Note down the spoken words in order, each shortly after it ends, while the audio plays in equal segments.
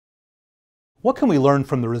What can we learn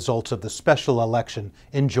from the results of the special election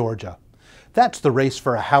in Georgia? That's the race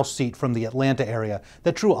for a House seat from the Atlanta area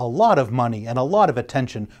that drew a lot of money and a lot of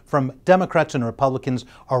attention from Democrats and Republicans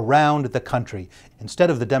around the country.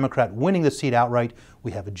 Instead of the Democrat winning the seat outright,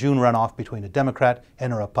 we have a June runoff between a Democrat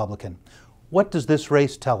and a Republican. What does this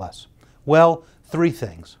race tell us? Well, three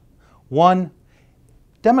things. One,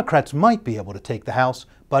 Democrats might be able to take the House,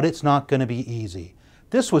 but it's not going to be easy.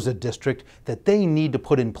 This was a district that they need to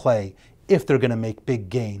put in play if they're going to make big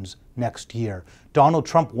gains next year. Donald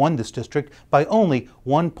Trump won this district by only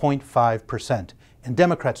 1.5%, and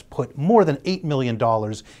Democrats put more than $8 million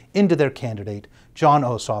into their candidate, Jon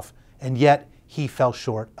Ossoff, and yet he fell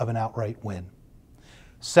short of an outright win.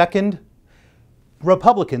 Second,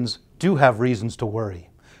 Republicans do have reasons to worry.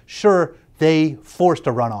 Sure, they forced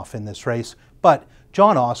a runoff in this race, but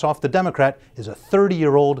Jon Ossoff, the Democrat, is a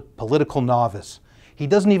 30-year-old political novice. He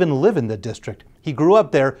doesn't even live in the district. He grew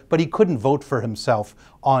up there, but he couldn't vote for himself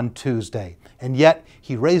on Tuesday. And yet,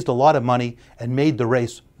 he raised a lot of money and made the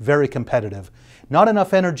race very competitive. Not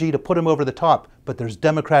enough energy to put him over the top, but there's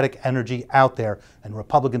Democratic energy out there, and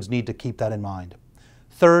Republicans need to keep that in mind.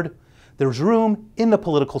 Third, there's room in the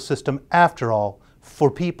political system, after all, for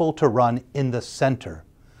people to run in the center.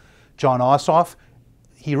 Jon Ossoff,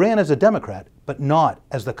 he ran as a Democrat, but not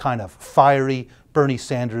as the kind of fiery Bernie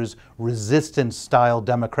Sanders resistance-style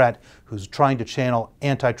Democrat who's trying to channel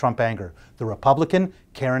anti-Trump anger. The Republican,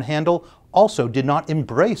 Karen Handel, also did not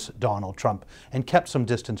embrace Donald Trump and kept some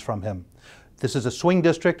distance from him. This is a swing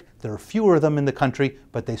district. There are fewer of them in the country,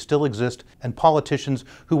 but they still exist, and politicians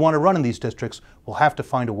who want to run in these districts will have to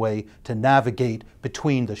find a way to navigate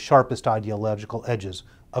between the sharpest ideological edges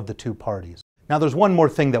of the two parties. Now, there's one more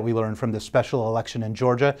thing that we learned from this special election in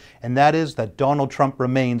Georgia, and that is that Donald Trump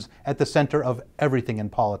remains at the center of everything in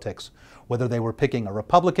politics. Whether they were picking a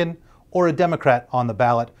Republican or a Democrat on the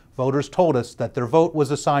ballot, voters told us that their vote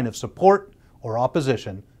was a sign of support or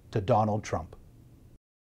opposition to Donald Trump.